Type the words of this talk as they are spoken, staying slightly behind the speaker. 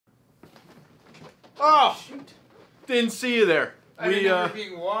Oh, shoot. Didn't see you there. I didn't know we were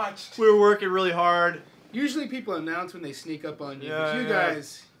being watched. We were working really hard. Usually people announce when they sneak up on you, but you Yeah.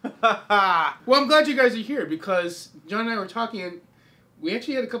 guys... Well, I'm glad you guys are here because John and I were talking and we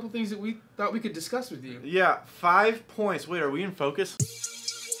actually had a couple things that we thought we could discuss with you. Yeah, 5 points. Wait, are we in focus?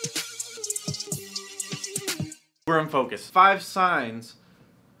 We're in focus. 5 signs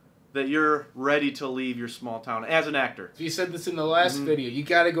that you're ready to leave your small town as an actor. You said this in the last video. You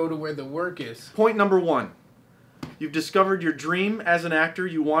got to go to where the work is. Point number 1. You've discovered your dream as an actor.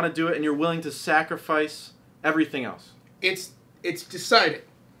 You want to do it, and you're willing to sacrifice everything else. It's decided.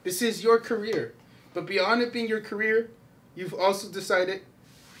 This is your career. But beyond it being your career, you've also decided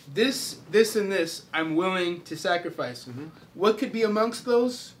this, and this I'm willing to sacrifice. What could be amongst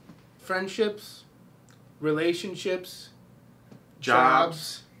those? Friendships, relationships,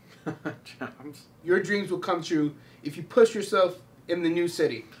 jobs. Jobs. Your dreams will come true if you push yourself in the new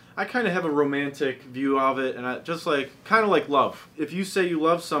city. I kind of have a romantic view of it, and I just kind of like love. If you say you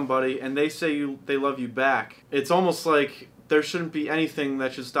love somebody and they say they love you back, it's almost like there shouldn't be anything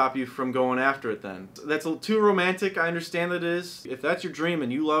that should stop you from going after it then. That's a little too romantic, I understand that it is. If that's your dream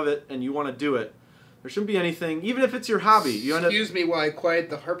and you love it and you want to do it, there shouldn't be anything, even if it's your hobby. Excuse me while I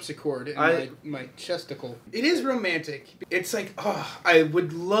quiet the harpsichord in my chesticle. It is romantic. It's like, oh, I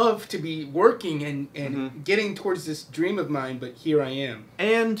would love to be working and getting towards this dream of mine, but here I am.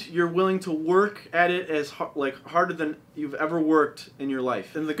 And you're willing to work at it as harder than you've ever worked in your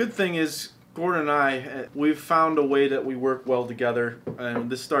life. And the good thing is, Gordon and I, we've found a way that we work well together. And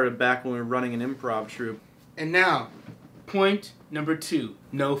this started back when we were running an improv troupe. And now, point number 2,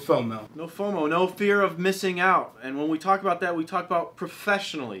 no FOMO. No FOMO, no fear of missing out. And when we talk about that, we talk about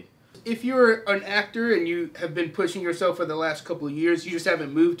professionally. If you're an actor and you have been pushing yourself for the last couple of years, you just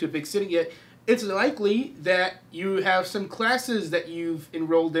haven't moved to a big city yet, it's likely that you have some classes that you've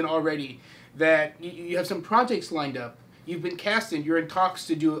enrolled in already, that you have some projects lined up. You've been casted, you're in talks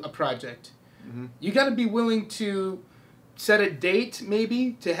to do a project. You got to be willing to set a date,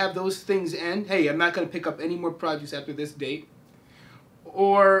 maybe, to have those things end. Hey, I'm not going to pick up any more projects after this date.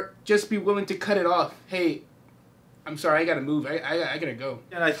 Or just be willing to cut it off. Hey, I'm sorry, I got to move. I got to go.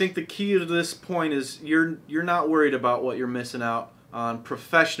 And I think the key to this point is you're not worried about what you're missing out on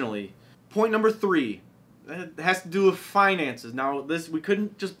professionally. Point number 3. It has to do with finances. Now, we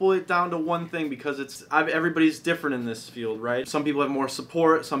couldn't just boil it down to one thing because everybody's different in this field, right? Some people have more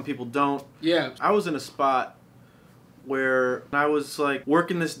support, some people don't. Yeah. I was in a spot where I was like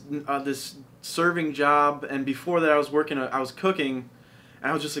working this serving job, and before that I was cooking, and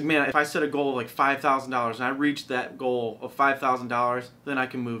I was just like, man, if I set a goal of like $5,000 and I reach that goal of $5,000, then I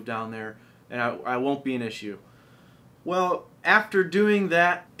can move down there and I won't be an issue. Well, after doing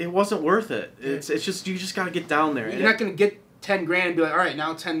that, it wasn't worth it. It's just, you just got to get down there. You're not going to get 10 grand and be like, all right,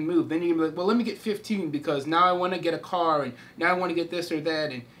 now 10 move. Then you're going to be like, well, let me get 15 because now I want to get a car and now I want to get this or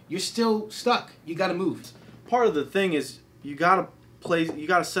that. And you're still stuck. You got to move. Part of the thing is you got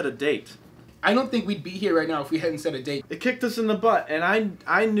to set a date. I don't think we'd be here right now if we hadn't set a date. It kicked us in the butt. And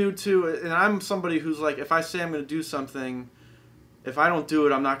I knew too, and I'm somebody who's like, if I say I'm going to do something, if I don't do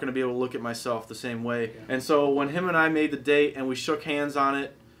it, I'm not going to be able to look at myself the same way. Yeah. And so when him and I made the date and we shook hands on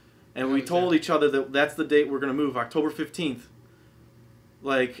it and we told each other that that's the date we're going to move, October 15th,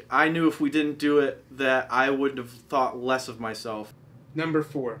 like, I knew if we didn't do it that I would have thought less of myself. Number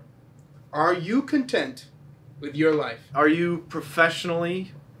 4, are you content with your life? Are you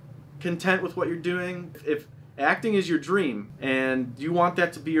professionally content with what you're doing? If acting is your dream and you want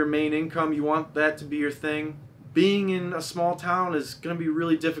that to be your main income, you want that to be your thing, being in a small town is going to be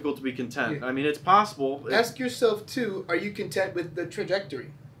really difficult to be content. Yeah. I mean, it's possible. Ask yourself, too, are you content with the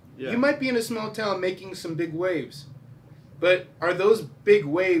trajectory? Yeah. You might be in a small town making some big waves, but are those big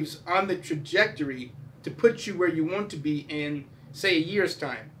waves on the trajectory to put you where you want to be in, say, a year's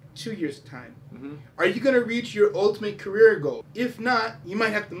time, 2 years' time? Are you going to reach your ultimate career goal? If not, you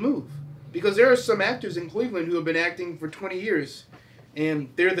might have to move. Because there are some actors in Cleveland who have been acting for 20 years, and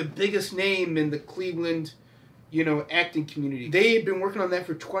they're the biggest name in the Cleveland acting community. They've been working on that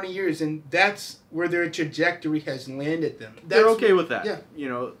for 20 years, and that's where their trajectory has landed them. They're okay with that.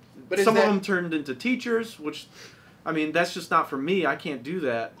 Yeah. But some of them turned into teachers, which, I mean, that's just not for me. I can't do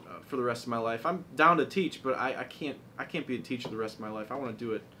that for the rest of my life. I'm down to teach, but I can't be a teacher the rest of my life. I want to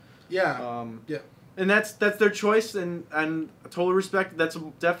do it. Yeah. And that's their choice, and I totally respect. That's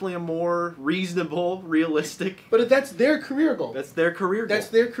definitely a more reasonable, realistic. But that's their career goal. That's their career goal. That's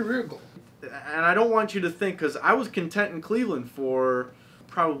their career goal. And I don't want you to think, because I was content in Cleveland for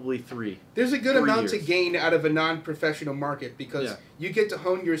probably 3. There's a good amount to gain out of a non-professional market because you get to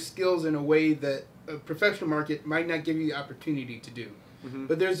hone your skills in a way that a professional market might not give you the opportunity to do. Mm-hmm.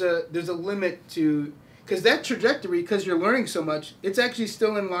 But there's a limit to, because that trajectory, because you're learning so much, it's actually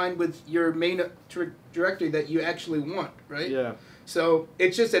still in line with your main trajectory that you actually want, right? Yeah. So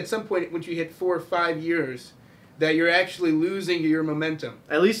it's just at some point once you hit 4 or 5 years that you're actually losing your momentum.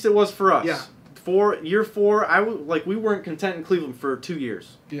 At least it was for us. Yeah. Year 4, we weren't content in Cleveland for 2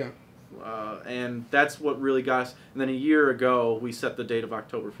 years. Yeah. And that's what really got us. And then a year ago, we set the date of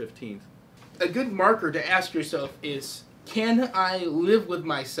October 15th. A good marker to ask yourself is, can I live with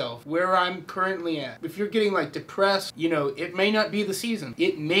myself where I'm currently at? If you're getting like depressed, it may not be the season.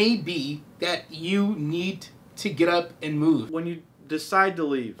 It may be that you need to get up and move. When you decide to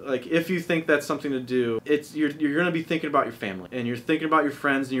leave, like if you think that's something to do, you're going to be thinking about your family, and you're thinking about your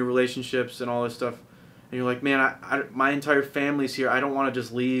friends and your relationships and all this stuff. And you're like, man, my entire family's here. I don't want to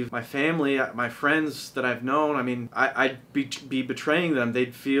just leave my family, my friends that I've known. I mean, I'd be betraying them.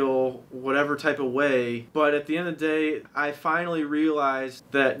 They'd feel whatever type of way. But at the end of the day, I finally realized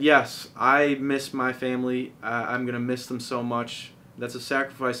that, yes, I miss my family. I'm going to miss them so much. That's a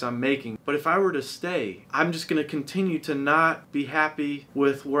sacrifice I'm making. But if I were to stay, I'm just going to continue to not be happy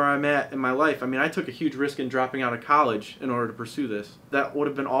with where I'm at in my life. I mean, I took a huge risk in dropping out of college in order to pursue this. That would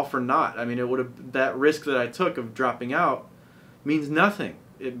have been all for naught. I mean, that risk that I took of dropping out means nothing.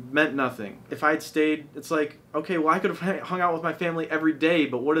 It meant nothing. If I'd stayed, it's like, okay, well, I could have hung out with my family every day,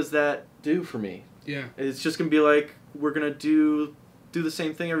 but what does that do for me? Yeah. It's just going to be like, we're going to do the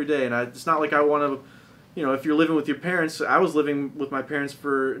same thing every day. And it's not like I want to... if you're living with your parents, I was living with my parents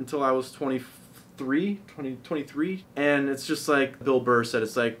until I was 23, and it's just like Bill Burr said,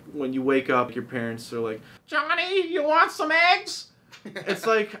 it's like when you wake up, your parents are like, Johnny, you want some eggs? It's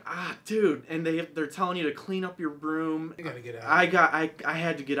like, dude, and they're telling you to clean up your room. You gotta get out. I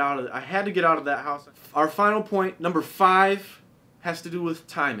had to get out of it. I had to get out of that house. Our final point, number 5, has to do with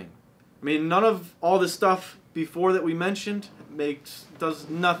timing. I mean, none of all this stuff before that we mentioned does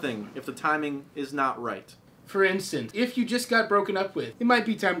nothing if the timing is not right. For instance, if you just got broken up with, it might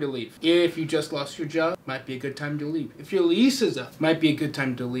be time to leave. If you just lost your job, might be a good time to leave. If your lease is up, might be a good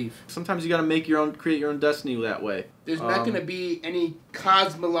time to leave. Sometimes you got to create your own destiny that way. There's not going to be any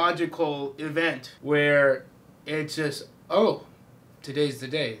cosmological event where it's just, oh, today's the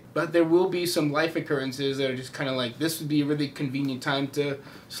day. But there will be some life occurrences that are just kind of like, this would be a really convenient time to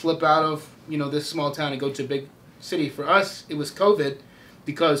slip out of, this small town and go to a big city. For us, it was COVID,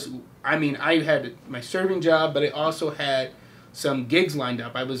 because I had my serving job, but I also had some gigs lined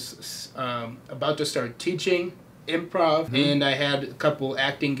up. I was about to start teaching improv, and I had a couple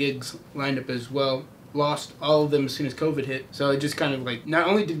acting gigs lined up as well. Lost all of them as soon as COVID hit. So it just kind of like, not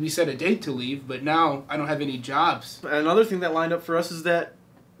only did we set a date to leave, but now I don't have any jobs. Another thing that lined up for us is that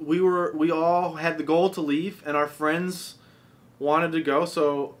we all had the goal to leave, and our friends wanted to go,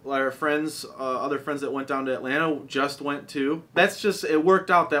 so our friends, other friends that went down to Atlanta just went too. It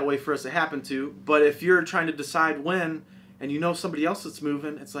worked out that way for us. It happened to. But if you're trying to decide when, and somebody else that's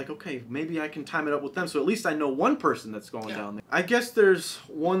moving, it's like, okay, maybe I can time it up with them, so at least I know one person that's going down there. I guess there's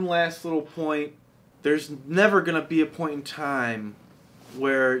one last little point. There's never going to be a point in time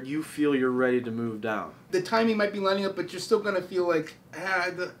where you feel you're ready to move down. The timing might be lining up, but you're still going to feel like,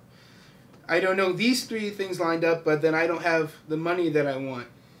 I don't know, these 3 things lined up, but then I don't have the money that I want.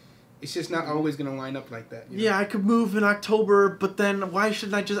 It's just not always going to line up like that. Yeah, I could move in October, but then why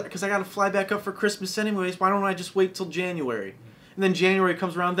shouldn't I just... Because I got to fly back up for Christmas anyways. Why don't I just wait till January? And then January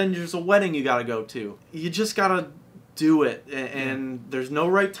comes around, then there's a wedding you got to go to. You just got to do it. And there's no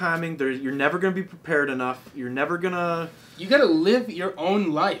right timing. You're never going to be prepared enough. You're never going to... You got to live your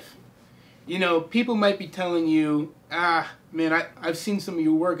own life. People might be telling you, man, I've seen some of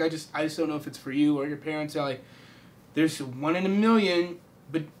your work. I just don't know if it's for you, or your parents are like, there's 1 in a million,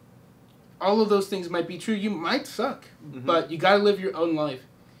 but all of those things might be true. You might suck, but you got to live your own life.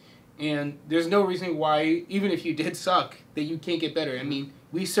 And there's no reason why, even if you did suck, that you can't get better. I mean,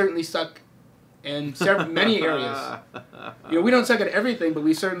 we certainly suck in many areas. We don't suck at everything, but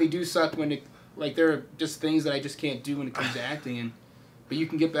we certainly do suck when there are just things that I just can't do when it comes to acting. But you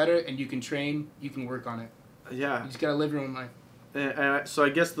can get better, and you can train, you can work on it. Yeah. You just got to live your own life. And so I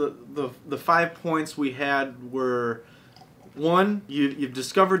guess the 5 points we had were, 1, you've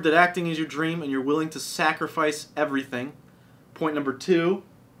discovered that acting is your dream and you're willing to sacrifice everything. Point number 2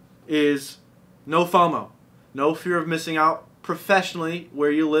 is no FOMO. No fear of missing out professionally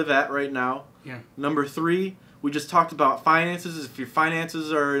where you live at right now. Yeah. Number 3, we just talked about finances. If your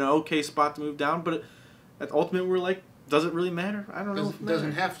finances are in an okay spot to move down, but ultimately we're like, does it really matter? I don't know. It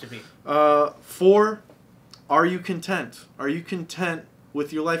doesn't have to be. 4, are you content? Are you content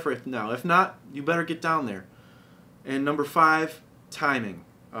with your life right now? If not, you better get down there. And number 5, timing.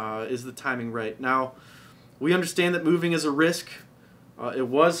 Is the timing right? Now, we understand that moving is a risk. It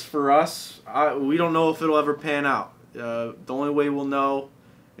was for us. We don't know if it'll ever pan out. The only way we'll know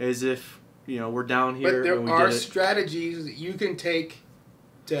is if, you know, we're down here. But there and we are did it. strategies that you can take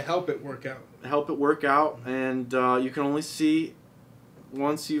to help it work out. Help it work out, and you can only see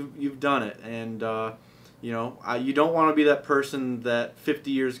once you've done it. And you know, you don't want to be that person that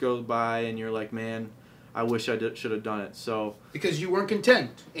 50 years goes by and you're like, man, I wish I should have done it. So because you weren't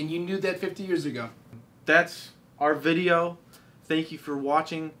content, and you knew that 50 years ago. That's our video. Thank you for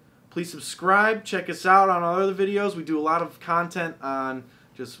watching. Please subscribe. Check us out on our other videos. We do a lot of content on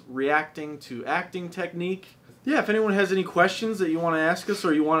just reacting to acting technique. Yeah, if anyone has any questions that you want to ask us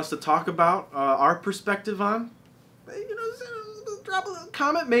or you want us to talk about our perspective on, you know, drop a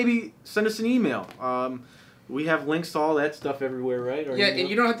comment. Maybe send us an email. We have links to all that stuff everywhere, right? Yeah, and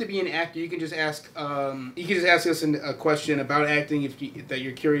you don't have to be an actor. You can just ask. You can just ask us a question about acting that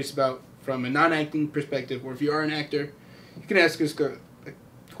you're curious about from a non-acting perspective, or if you are an actor, you can ask us a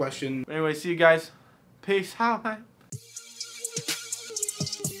question. Anyway, see you guys. Peace. Hi.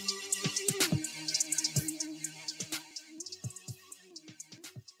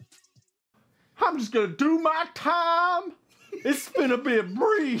 I'm just gonna do my time. It's gonna be a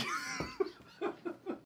breeze.